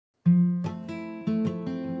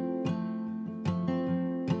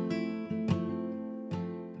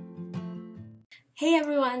Hey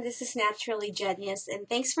everyone, this is Naturally Jenius, and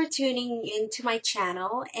thanks for tuning into my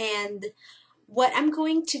channel. And what I'm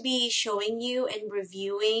going to be showing you and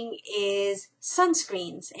reviewing is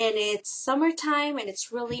sunscreens. And it's summertime, and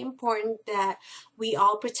it's really important that we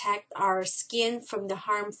all protect our skin from the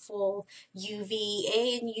harmful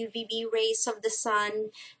UVA and UVB rays of the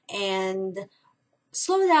sun, and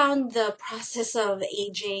slow down the process of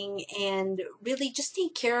aging, and really just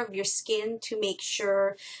take care of your skin to make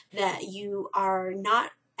sure that you are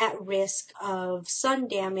not at risk of sun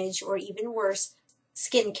damage or, even worse,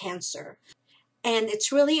 skin cancer. And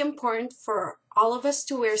it's really important for all of us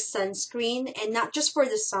to wear sunscreen, and not just for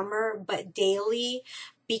the summer, but daily,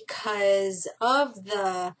 because of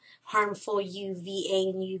the harmful UVA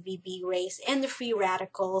and UVB rays and the free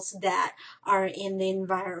radicals that are in the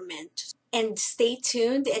environment. And stay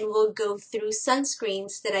tuned, and we'll go through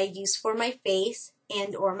sunscreens that I use for my face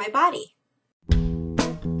and or my body.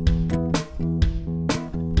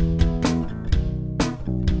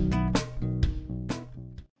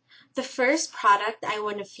 The first product I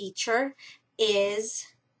want to feature is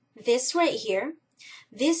this right here.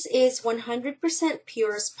 This is 100%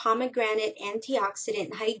 Pure's Pomegranate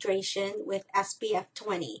Antioxidant Hydration with SPF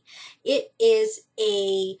 20. It is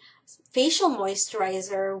a facial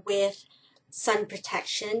moisturizer with sun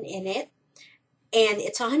protection in it, and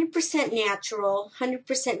it's 100% natural,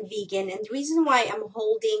 100% vegan. And the reason why I'm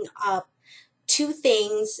holding up two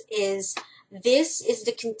things is this is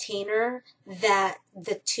the container that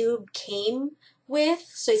the tube came with,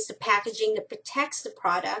 so it's the packaging that protects the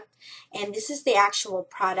product, and this is the actual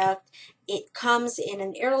product. It comes in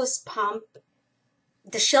an airless pump.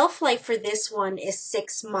 The shelf life for this one is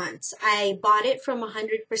 6 months. I bought it from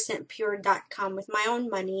 100percentpure.com with my own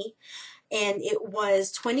money, and it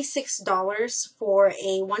was $26 for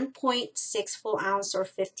a 1.6 full ounce or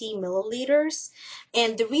 50 milliliters.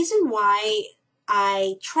 And the reason why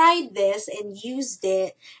I tried this and used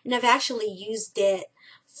it, and I've actually used it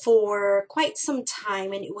for quite some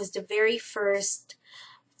time, and it was the very first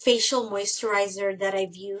facial moisturizer that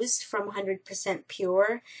I've used from 100%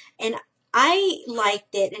 Pure, and I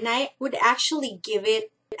liked it, and I would actually give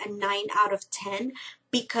it a 9 out of 10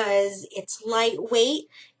 because it's lightweight,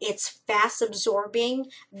 it's fast absorbing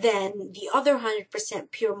than the other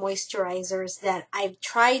 100% Pure moisturizers that I've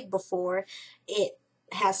tried before. It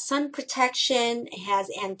has sun protection, it has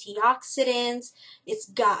antioxidants, it's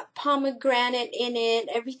got pomegranate in it,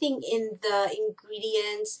 everything in the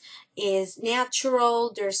ingredients is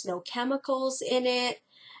natural, there's no chemicals in it,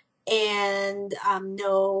 and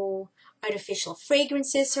no artificial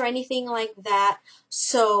fragrances or anything like that.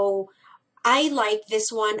 So I like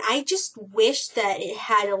this one. I just wish that it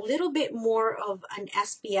had a little bit more of an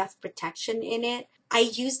SPF protection in it. I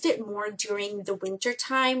used it more during the winter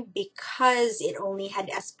time because it only had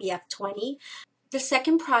SPF 20. The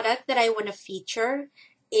second product that I want to feature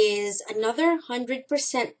is another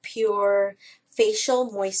 100% Pure facial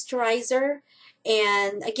moisturizer.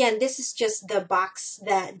 And again, this is just the box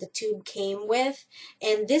that the tube came with.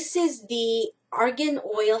 And this is the Argan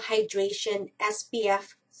Oil Hydration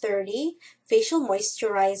SPF 30 facial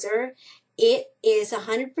moisturizer. It is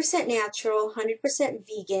 100% natural, 100%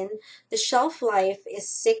 vegan. The shelf life is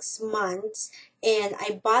 6 months, and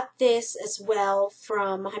I bought this as well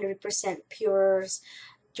from 100% Pure's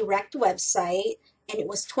direct website, and it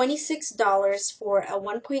was $26 for a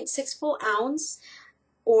 1.6 full ounce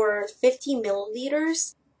or 50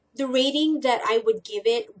 milliliters. The rating that I would give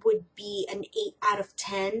it would be an 8 out of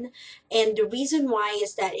 10, and the reason why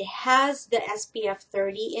is that it has the SPF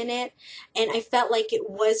 30 in it, and I felt like it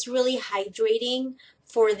was really hydrating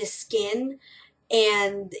for the skin.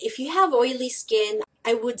 And if you have oily skin,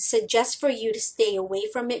 I would suggest for you to stay away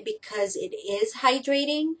from it because it is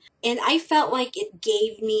hydrating. And I felt like it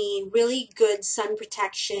gave me really good sun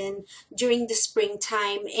protection during the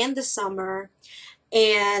springtime and the summer.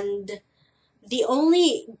 And the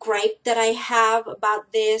only gripe that I have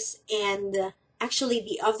about this, and actually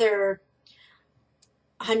the other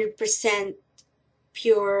 100%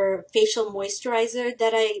 Pure facial moisturizer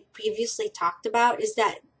that I previously talked about, is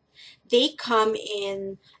that they come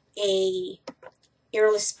in a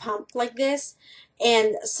airless pump like this,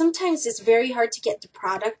 and sometimes it's very hard to get the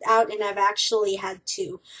product out, and I've actually had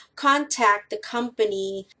to contact the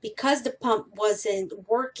company because the pump wasn't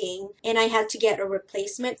working, and I had to get a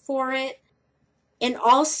replacement for it. And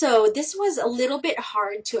also, this was a little bit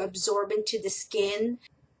hard to absorb into the skin.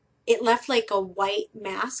 It left like a white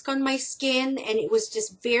mask on my skin, and it was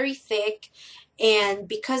just very thick. And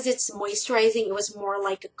because it's moisturizing, it was more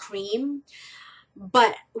like a cream.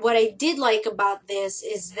 But what I did like about this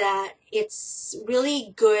is that it's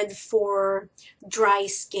really good for dry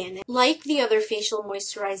skin. Like the other facial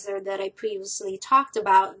moisturizer that I previously talked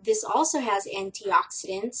about, this also has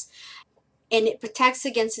antioxidants, and it protects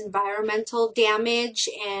against environmental damage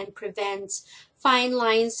and prevents fine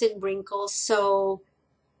lines and wrinkles,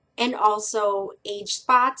 and also age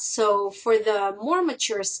spots. So for the more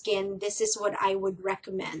mature skin, this is what I would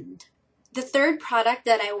recommend. The third product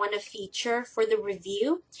that I want to feature for the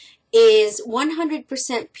review is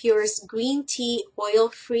 100% Pure's Green Tea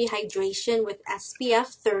Oil-Free Hydration with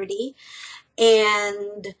SPF 30.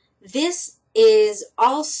 And this is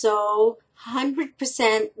also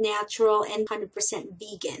 100% natural and 100%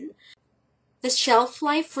 vegan. The shelf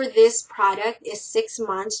life for this product is 6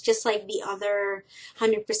 months, just like the other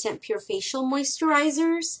 100% pure facial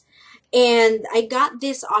moisturizers. And I got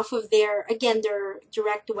this off of their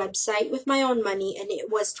direct website with my own money, and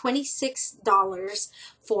it was $26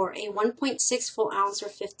 for a 1.6 full ounce or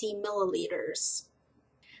 50 milliliters.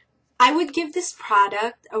 I would give this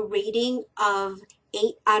product a rating of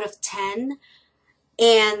 8 out of 10.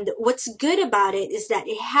 And what's good about it is that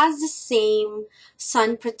it has the same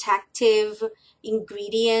sun protective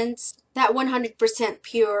ingredients that 100%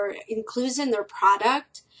 Pure includes in their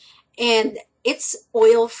product. And it's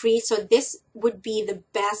oil free, so this would be the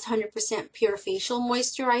best 100% pure facial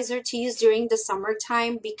moisturizer to use during the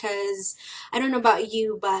summertime, because I don't know about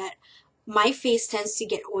you, but my face tends to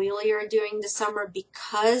get oilier during the summer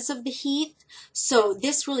because of the heat. So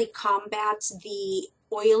this really combats the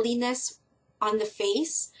oiliness on the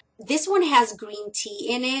face. This one has green tea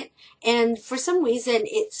in it, and for some reason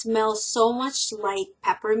it smells so much like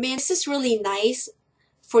peppermint. This is really nice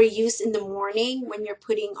for use in the morning when you're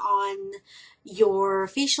putting on your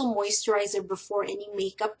facial moisturizer before any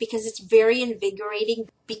makeup, because it's very invigorating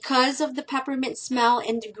because of the peppermint smell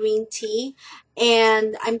and the green tea.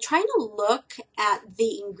 And I'm trying to look at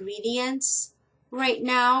the ingredients right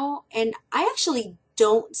now, and I actually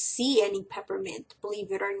don't see any peppermint,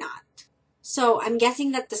 believe it or not. So I'm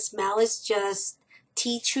guessing that the smell is just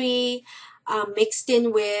tea tree mixed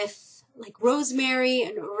in with like rosemary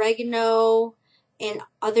and oregano and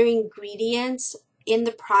other ingredients in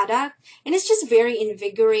the product. And it's just very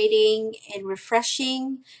invigorating and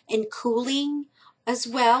refreshing and cooling as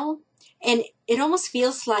well. And it almost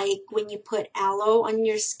feels like when you put aloe on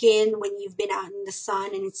your skin when you've been out in the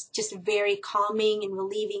sun, and it's just very calming and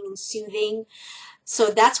relieving and soothing.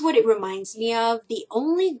 So that's what it reminds me of. The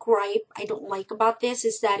only gripe I don't like about this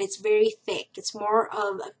is that it's very thick. It's more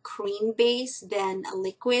of a cream base than a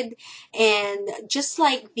liquid. And just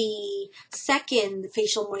like the second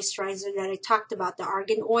facial moisturizer that I talked about, the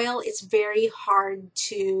Argan oil, it's very hard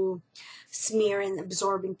to smear and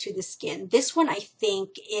absorb into the skin. This one, I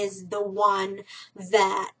think, is the one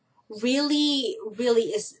that really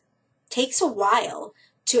takes a while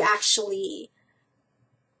to actually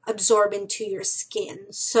absorb into your skin.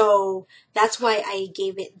 So that's why I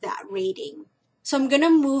gave it that rating. So I'm going to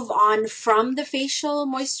move on from the facial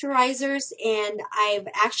moisturizers, and I've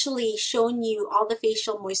actually shown you all the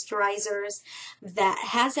facial moisturizers that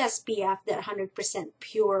has SPF that 100%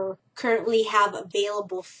 Pure currently have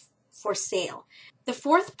available for sale. The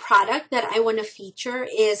fourth product that I want to feature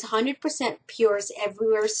is 100% Pure's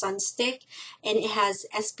Everywhere Sunstick, and it has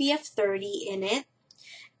SPF 30 in it.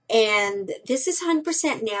 And this is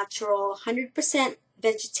 100% natural, 100%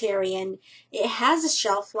 vegetarian. It has a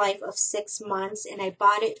shelf life of 6 months, and I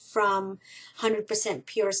bought it from 100%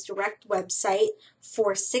 Pure's direct website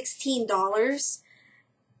for $16.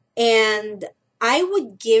 And I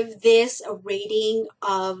would give this a rating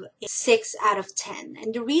of 6 out of 10.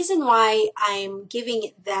 And the reason why I'm giving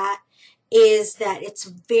it that is that it's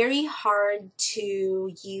very hard to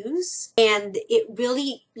use, and it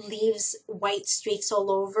really leaves white streaks all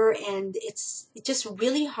over, and it's just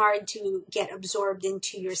really hard to get absorbed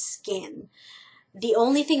into your skin. The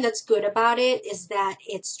only thing that's good about it is that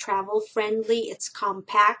it's travel friendly, it's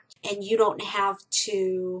compact, and you don't have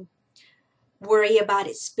to worry about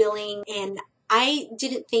it spilling. And I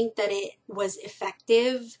didn't think that it was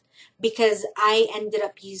effective because I ended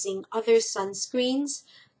up using other sunscreens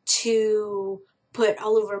to put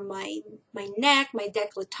all over my neck, my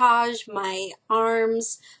décolletage, my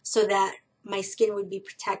arms, so that my skin would be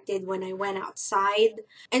protected when I went outside.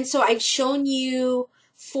 And so I've shown you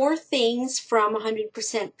 4 things from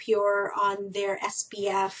 100% Pure on their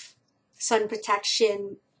SPF sun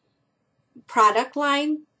protection product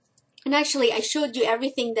line. And actually, I showed you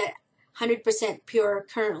everything that 100% Pure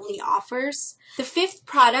currently offers. The fifth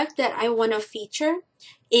product that I want to feature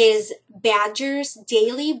is Badger's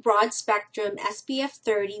Daily Broad Spectrum SPF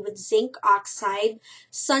 30 with zinc oxide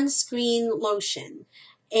sunscreen lotion.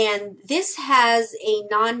 And this has a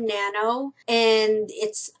non-nano, and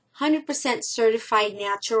it's 100% certified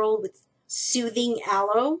natural with soothing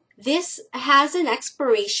aloe. This has an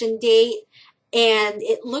expiration date, and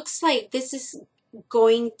it looks like this is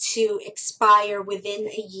going to expire within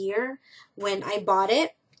a year when I bought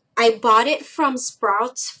it. I bought it from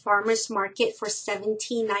Sprouts Farmers Market for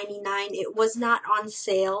 $17.99. It was not on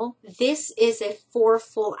sale. This is a 4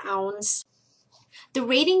 full ounce. The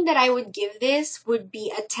rating that I would give this would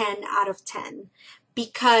be a 10 out of 10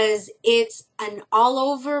 because it's an all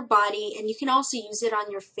over body, and you can also use it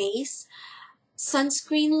on your face,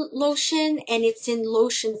 sunscreen lotion, and it's in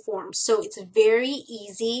lotion form. So it's very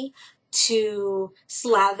easy to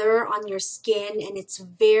slather on your skin, and it's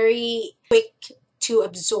very quick to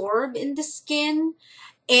absorb in the skin.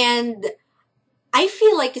 And I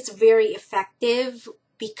feel like it's very effective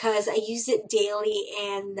because I use it daily,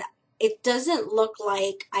 and it doesn't look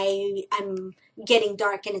like I'm getting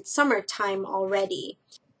dark, and it's summertime already.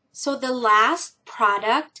 So the last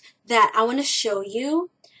product that I want to show you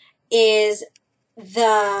is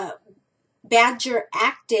the Badger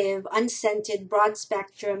Active Unscented Broad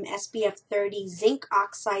Spectrum SPF 30 Zinc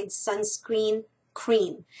Oxide Sunscreen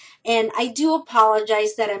Cream. And I do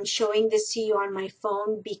apologize that I'm showing this to you on my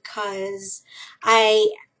phone because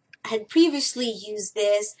I had previously used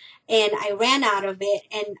this and I ran out of it,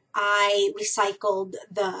 and I recycled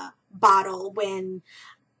the bottle when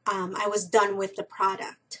I was done with the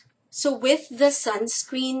product. So with the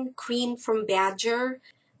sunscreen cream from Badger,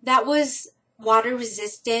 that was water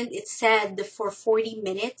resistant. It said for 40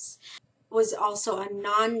 minutes. It was also a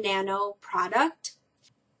non-nano product,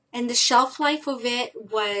 and the shelf life of it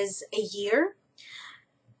was a year.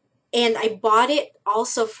 And I bought it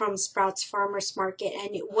also from Sprouts Farmers Market,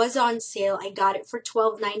 and it was on sale. I got it for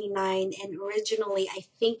 $12.99, and originally I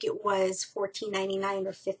think it was $14.99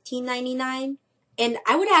 or $15.99. And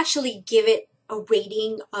I would actually give it a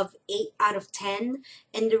rating of 8 out of 10.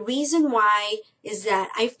 And the reason why is that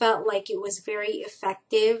I felt like it was very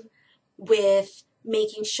effective with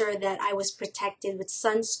making sure that I was protected with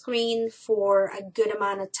sunscreen for a good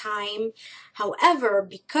amount of time. However,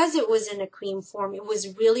 because it was in a cream form, it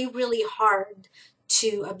was really, really hard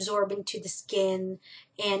to absorb into the skin,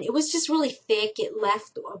 and it was just really thick. It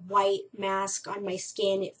left a white mask on my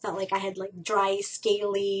skin. It felt like I had like dry,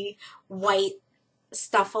 scaly, white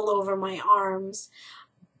stuff all over my arms.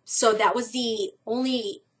 So that was the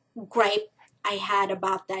only gripe I had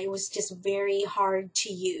about that. It was just very hard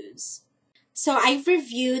to use. So I've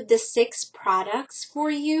reviewed the 6 products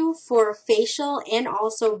for you for facial and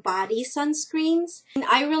also body sunscreens. And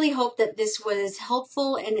I really hope that this was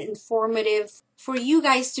helpful and informative for you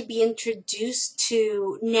guys to be introduced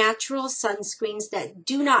to natural sunscreens that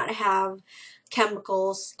do not have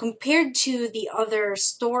chemicals compared to the other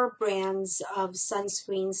store brands of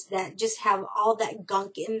sunscreens that just have all that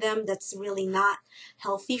gunk in them that's really not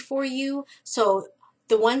healthy for you. So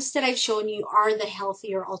the ones that I've shown you are the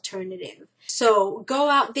healthier alternative. So go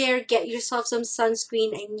out there, get yourself some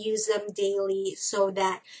sunscreen and use them daily so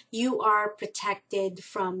that you are protected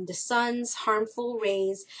from the sun's harmful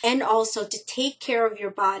rays, and also to take care of your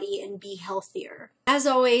body and be healthier. As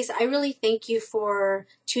always, I really thank you for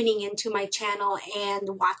tuning into my channel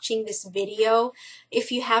and watching this video.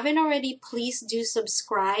 If you haven't already, please do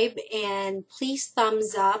subscribe and please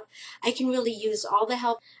thumbs up. I can really use all the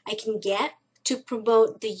help I can get to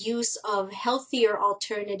promote the use of healthier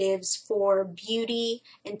alternatives for beauty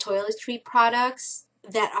and toiletry products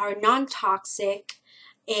that are non-toxic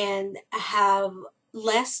and have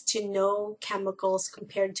less to no chemicals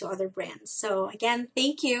compared to other brands. So again,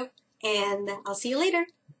 thank you, and I'll see you later.